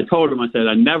I told him, I said,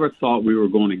 I never thought we were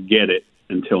going to get it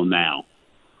until now.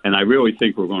 And I really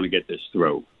think we're going to get this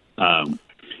through. So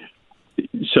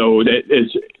that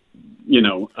is,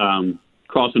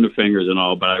 crossing the fingers and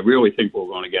all, but I really think we're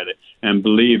going to get it. And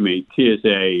believe me,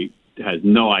 TSA has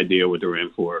no idea what they're in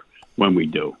for when we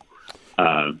do.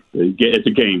 It's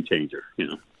a game changer,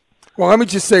 Well, let me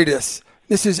just say this.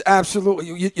 This is absolutely,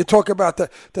 you talk about the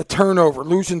turnover,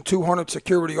 losing 200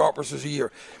 security officers a year.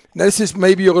 Now, this is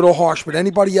maybe a little harsh, but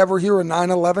anybody ever hear of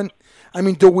 9/11? I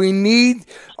mean, do we need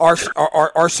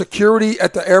our security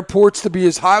at the airports to be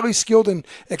as highly skilled and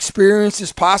experienced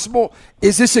as possible?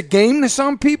 Is this a game to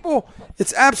some people?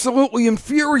 It's absolutely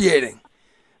infuriating.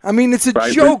 I mean, it's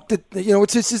a joke that,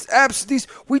 it's just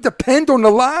we depend on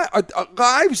the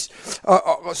lives,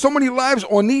 so many lives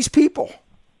on these people.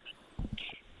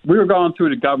 We were going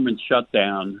through the government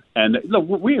shutdown, and look,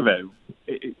 we have a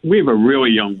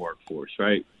really young workforce,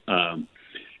 right?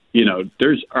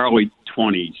 There's early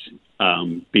 20s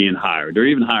being hired. They're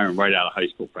even hiring right out of high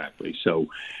school practically. So,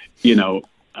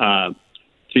 but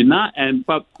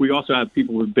we also have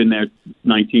people who've been there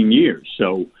 19 years.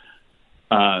 So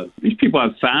these people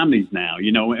have families now,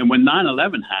 and when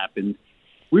 9/11 happened,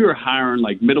 we were hiring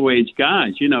like middle-aged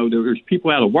guys. There was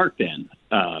people out of work then.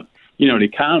 The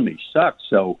economy sucked.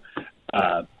 So,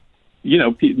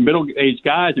 middle-aged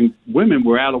guys and women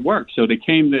were out of work. So they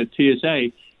came to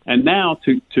TSA, and now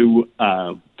to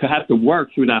have to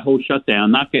work through that whole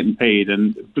shutdown, not getting paid.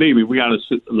 And believe me, we got a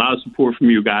lot of support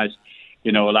from you guys,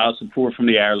 a lot of support from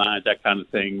the airlines, that kind of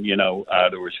thing. There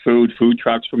was food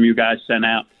trucks from you guys sent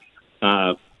out.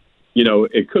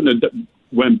 It couldn't have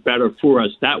went better for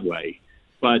us that way,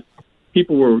 but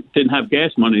people didn't have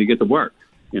gas money to get to work,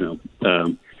 so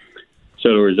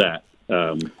there was that.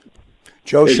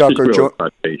 Joe Shucker,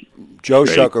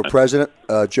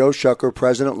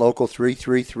 President, Local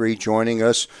 333, joining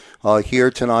us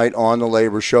here tonight on the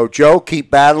Labor Show. Joe,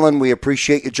 keep battling. We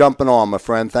appreciate you jumping on, my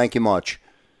friend. Thank you much.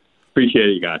 Appreciate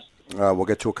it, you guys. We'll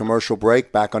get to a commercial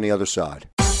break. Back on the other side.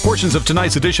 Portions of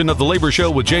tonight's edition of The Labor Show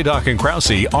with J. Doc and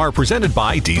Krause are presented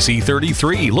by DC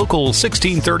 33, Local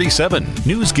 1637,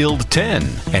 News Guild 10,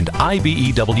 and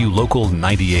IBEW Local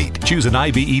 98. Choose an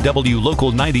IBEW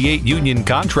Local 98 union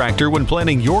contractor when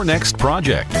planning your next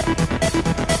project.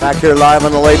 Back here live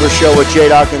on The Labor Show with J.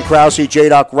 Doc and Krause. J.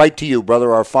 Doc, right to you,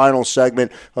 brother. Our final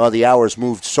segment. The hours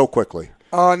moved so quickly.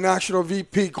 National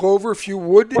VP Glover, if you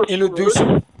would,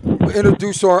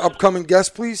 introduce our upcoming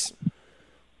guest, please.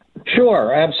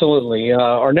 Sure, absolutely.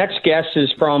 Our next guest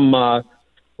is from our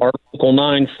Local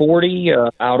 940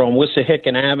 out on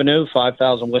Wissahickon Avenue,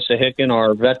 5000 Wissahickon,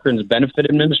 our Veterans Benefit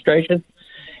Administration.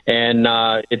 And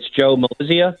it's Joe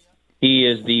Malizia. He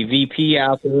is the VP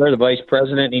out there, the vice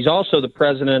president. He's also the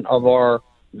president of our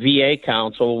VA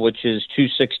Council, which is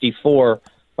 264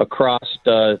 across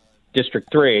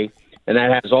District 3, and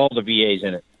that has all the VAs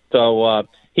in it. So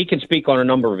he can speak on a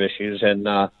number of issues, and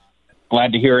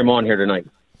glad to hear him on here tonight.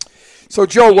 So,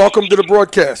 Joe, welcome to the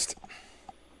broadcast.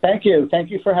 Thank you.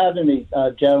 Thank you for having me,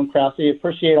 Joe and Krause.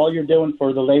 Appreciate all you're doing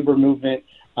for the labor movement.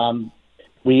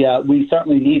 We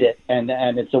certainly need it, and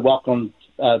it's a welcome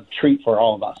treat for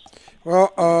all of us.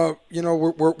 Well,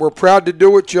 we're proud to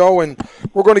do it, Joe, and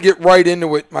we're going to get right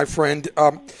into it, my friend.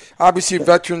 Obviously,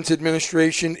 Veterans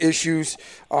Administration issues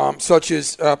such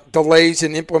as delays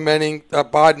in implementing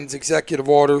Biden's executive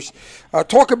orders.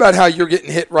 Talk about how you're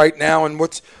getting hit right now and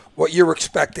what you're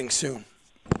expecting soon.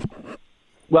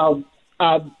 Well,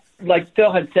 like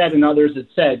Phil had said and others had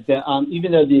said, that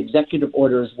even though the executive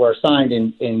orders were signed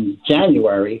in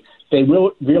January, they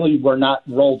really were not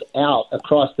rolled out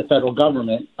across the federal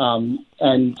government.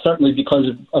 And certainly because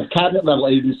of cabinet-level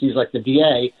agencies like the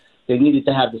VA, they needed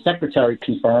to have the secretary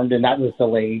confirmed, and that was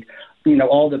delayed.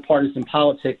 All the partisan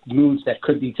politic moves that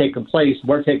could be taking place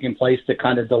were taking place to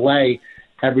kind of delay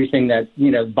everything that,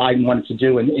 Biden wanted to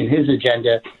do in his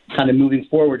agenda, kind of moving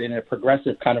forward in a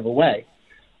progressive kind of a way.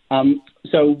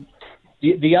 So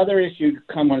the other issue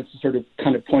I wanted to sort of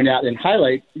kind of point out and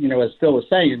highlight, as Phil was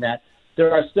saying, that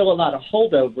there are still a lot of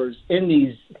holdovers in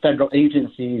these federal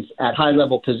agencies at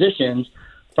high-level positions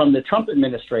from the Trump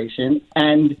administration,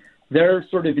 and they're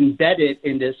sort of embedded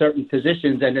into certain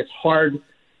positions, and it's hard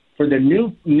for the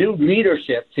new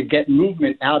leadership to get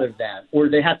movement out of them, or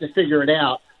they have to figure it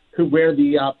out where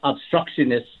the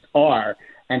obstructionists are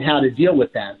and how to deal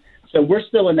with them. So we're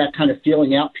still in that kind of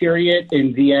feeling out period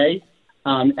in VA,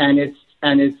 and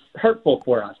it's hurtful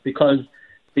for us because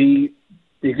the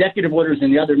executive orders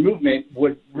and the other movement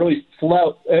would really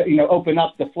open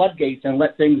up the floodgates and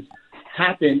let things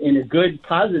happen in a good,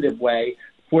 positive way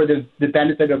for the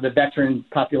benefit of the veteran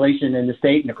population in the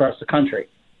state and across the country.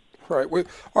 Right.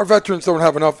 Our veterans don't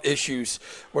have enough issues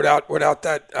without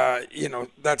that,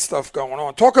 that stuff going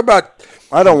on. Talk about.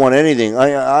 I don't want anything.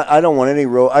 I don't want any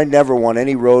road. I never want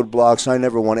any roadblocks. I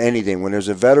never want anything. When there's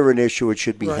a veteran issue, it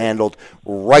should be handled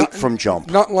from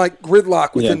jump. Not like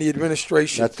gridlock within the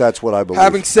administration. That's what I believe.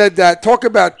 Having said that, talk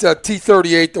about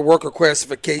T38, the worker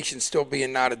classification, still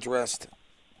being not addressed.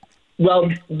 Well,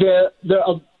 the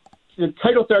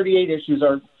Title 38 issues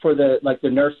are for the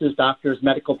nurses, doctors,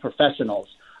 medical professionals.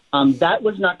 That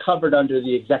was not covered under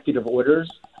the executive orders,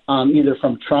 either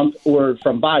from Trump or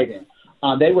from Biden.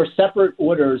 They were separate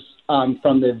orders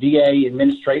from the VA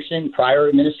administration, prior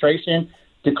administration,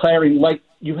 declaring, like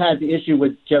you had the issue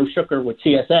with Joe Shuker with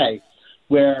TSA,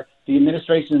 where the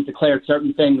administration declared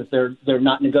certain things they're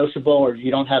not negotiable or you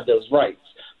don't have those rights.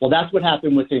 Well, that's what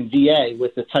happened within VA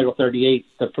with the Title 38,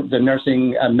 the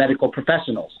nursing medical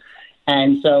professionals.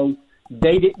 And so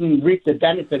they didn't reap the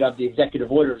benefit of the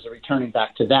executive orders of returning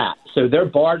back to that. So they're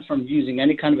barred from using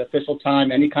any kind of official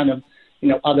time, any kind of,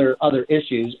 other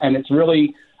issues. And it's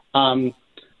really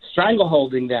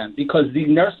strangleholding them because the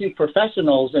nursing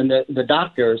professionals and the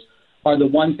doctors are the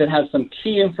ones that have some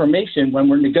key information when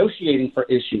we're negotiating for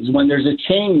issues, when there's a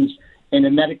change in a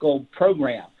medical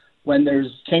program, when there's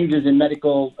changes in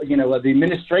medical, the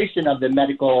administration of the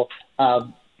medical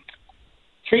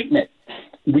treatment.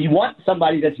 We want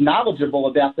somebody that's knowledgeable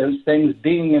about those things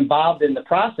being involved in the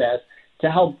process to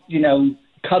help,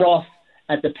 cut off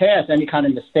at the pass any kind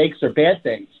of mistakes or bad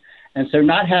things. And so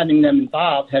not having them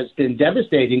involved has been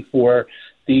devastating for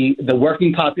the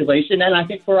working population and I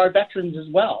think for our veterans as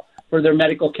well, for their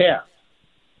medical care.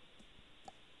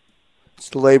 It's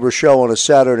the Labor Show on a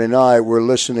Saturday night. We're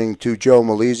listening to Joe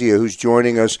Malizia, who's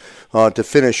joining us to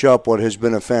finish up what has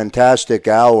been a fantastic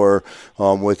hour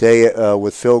with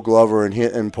Phil Glover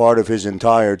and part of his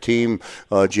entire team,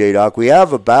 J-Doc. We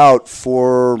have about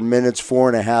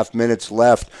 4.5 minutes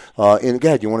left. Go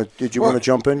ahead. Did you want to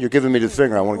jump in? You're giving me the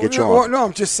finger. I want to get you on. Well, no,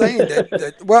 I'm just saying that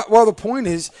the point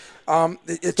is,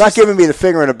 it's not giving me the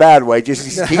finger in a bad way. Just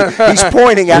he's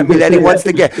pointing at me that he wants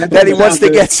to get that he wants to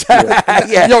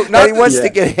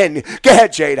get in. Go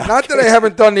ahead, Jada. Not that I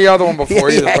haven't done the other one before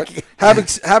either. But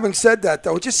having said that,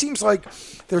 though, it just seems like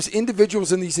there's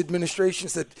individuals in these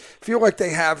administrations that feel like they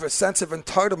have a sense of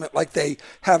entitlement, like they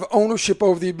have ownership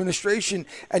over the administration.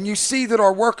 And you see that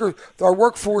our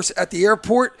workforce at the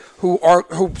airport, who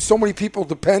so many people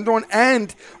depend on,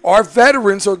 and our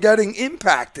veterans are getting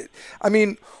impacted. I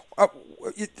mean.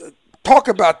 Talk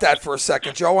about that for a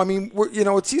second, Joe. I mean,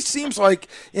 it just seems like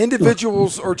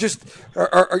individuals are just,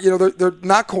 they're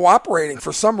not cooperating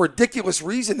for some ridiculous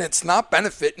reason. It's not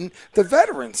benefiting the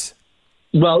veterans.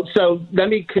 Well, so let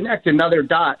me connect another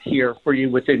dot here for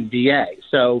you within VA.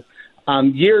 So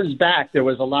years back, there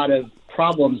was a lot of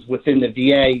problems within the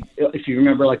VA. If you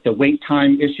remember, like the wait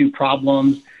time issue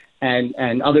problems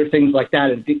and other things like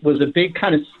that. It was a big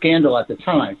kind of scandal at the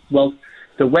time. Well,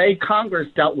 the way Congress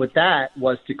dealt with that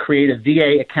was to create a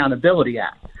VA Accountability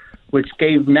Act, which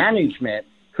gave management,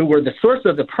 who were the source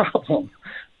of the problem,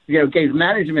 gave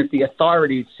management the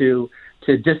authority to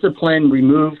discipline,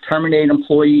 remove, terminate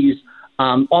employees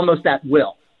almost at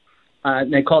will.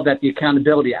 And they called that the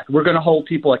Accountability Act. We're going to hold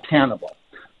people accountable.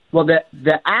 Well,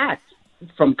 the act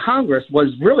from Congress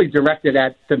was really directed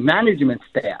at the management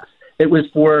staff. It was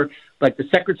for like the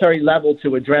secretary level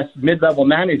to address mid-level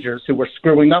managers who were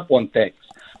screwing up on things.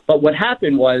 But what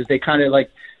happened was they kind of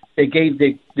they gave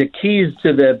the keys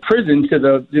to the prison to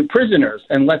the prisoners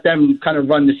and let them kind of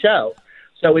run the show.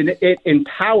 So it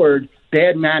empowered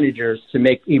bad managers to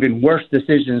make even worse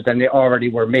decisions than they already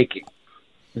were making.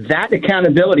 That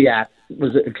Accountability Act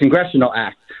was a congressional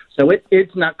act, so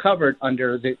it's not covered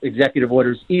under the executive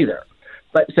orders either.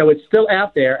 But so it's still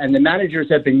out there, and the managers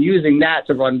have been using that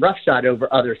to run roughshod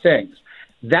over other things.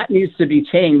 That needs to be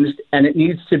changed, and it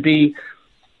needs to be,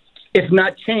 if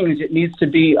not changed, it needs to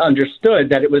be understood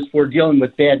that it was for dealing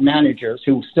with bad managers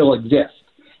who still exist.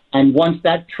 And once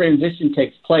that transition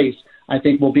takes place, I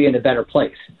think we'll be in a better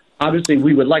place. Obviously,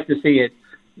 we would like to see it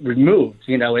removed,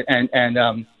 and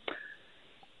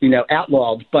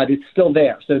outlawed, but it's still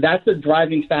there. So that's a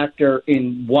driving factor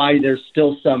in why there's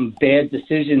still some bad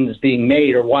decisions being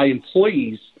made, or why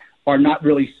employees are not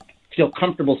really feel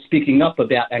comfortable speaking up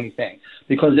about anything.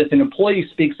 Because if an employee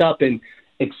speaks up and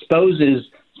exposes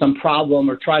some problem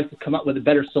or tries to come up with a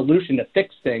better solution to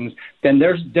fix things, then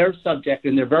they're subject,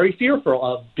 and they're very fearful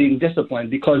of being disciplined,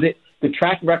 because the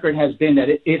track record has been that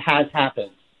it has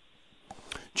happened.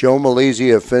 Joe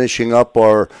Malizia finishing up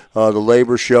the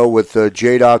Labor Show with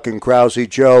J-Doc and Krause.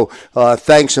 Joe,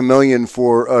 thanks a million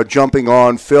for jumping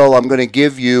on. Phil, I'm going to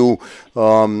give you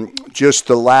just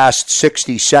the last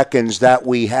 60 seconds that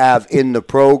we have in the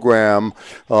program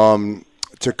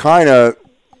to kind of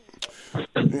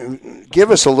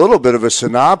give us a little bit of a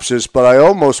synopsis, but I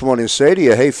almost want to say to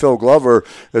you, hey, Phil Glover,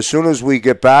 as soon as we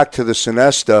get back to the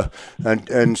Sonesta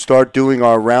and start doing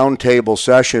our roundtable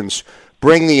sessions,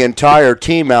 bring the entire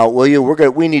team out, will you?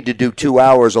 We need to do 2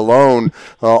 hours alone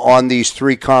on these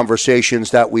 3 conversations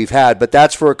that we've had, but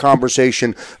that's for a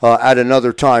conversation at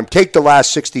another time. Take the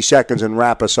last 60 seconds and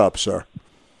wrap us up, sir.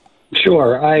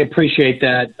 Sure. I appreciate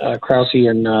that, Krause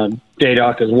and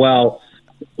J-Doc as well.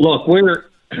 Look,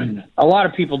 a lot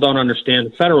of people don't understand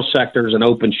the federal sector is an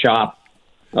open shop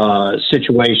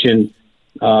situation.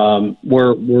 We're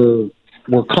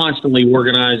constantly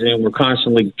organizing. We're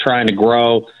constantly trying to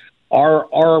grow.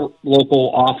 Our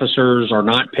local officers are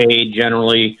not paid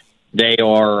generally. They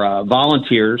are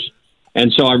volunteers.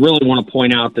 And so I really want to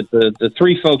point out that the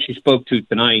 3 folks you spoke to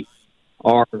tonight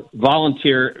are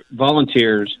volunteers,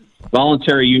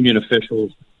 voluntary union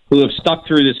officials who have stuck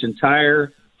through this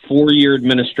entire 4-year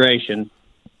administration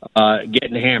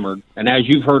getting hammered. And as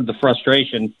you've heard the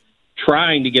frustration,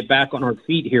 trying to get back on our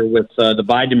feet here with the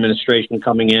Biden administration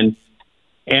coming in.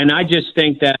 And I just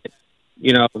think that,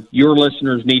 your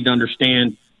listeners need to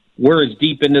understand we're as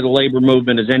deep into the labor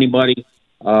movement as anybody.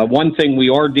 One thing we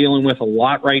are dealing with a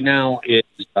lot right now is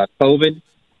COVID.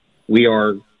 We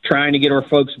are trying to get our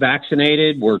folks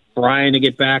vaccinated. We're trying to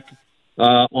get back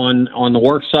on the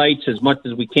work sites as much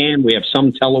as we can. We have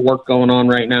some telework going on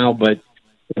right now, but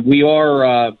we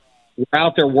are we're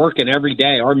out there working every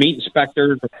day. Our meat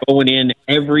inspectors are going in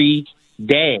every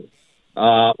day.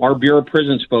 Our Bureau of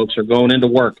Prisons folks are going into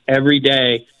work every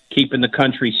day, keeping the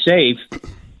country safe.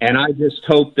 And I just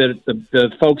hope that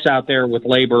the folks out there with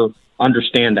labor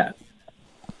understand that.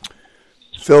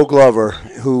 Phil Glover,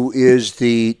 who is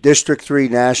the District 3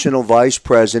 National Vice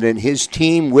President, his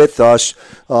team with us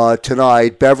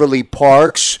tonight. Beverly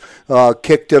Parks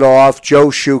kicked it off. Joe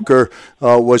Schuker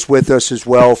was with us as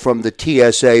well from the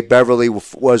TSA. Beverly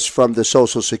was from the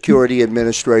Social Security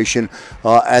Administration.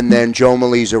 And then Joe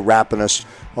Malizia wrapping us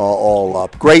all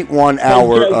up. Great 1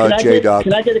 hour, J-Doc.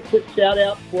 Can I get a quick shout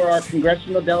out for our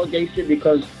congressional delegation?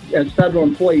 Because as federal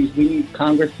employees, we need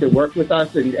Congress to work with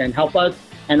us and help us.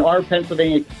 And our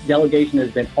Pennsylvania delegation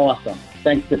has been awesome.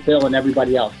 Thanks to Phil and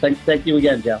everybody else. Thank you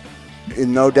again, Jeff.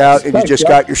 No doubt, and you just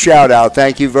got your shout out.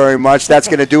 Thank you very much. That's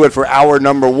going to do it for hour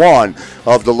number 1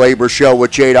 of the Labor Show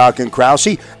with J-Doc and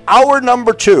Krause. Hour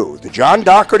number 2, the John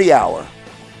Doherty Hour,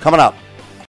 coming up.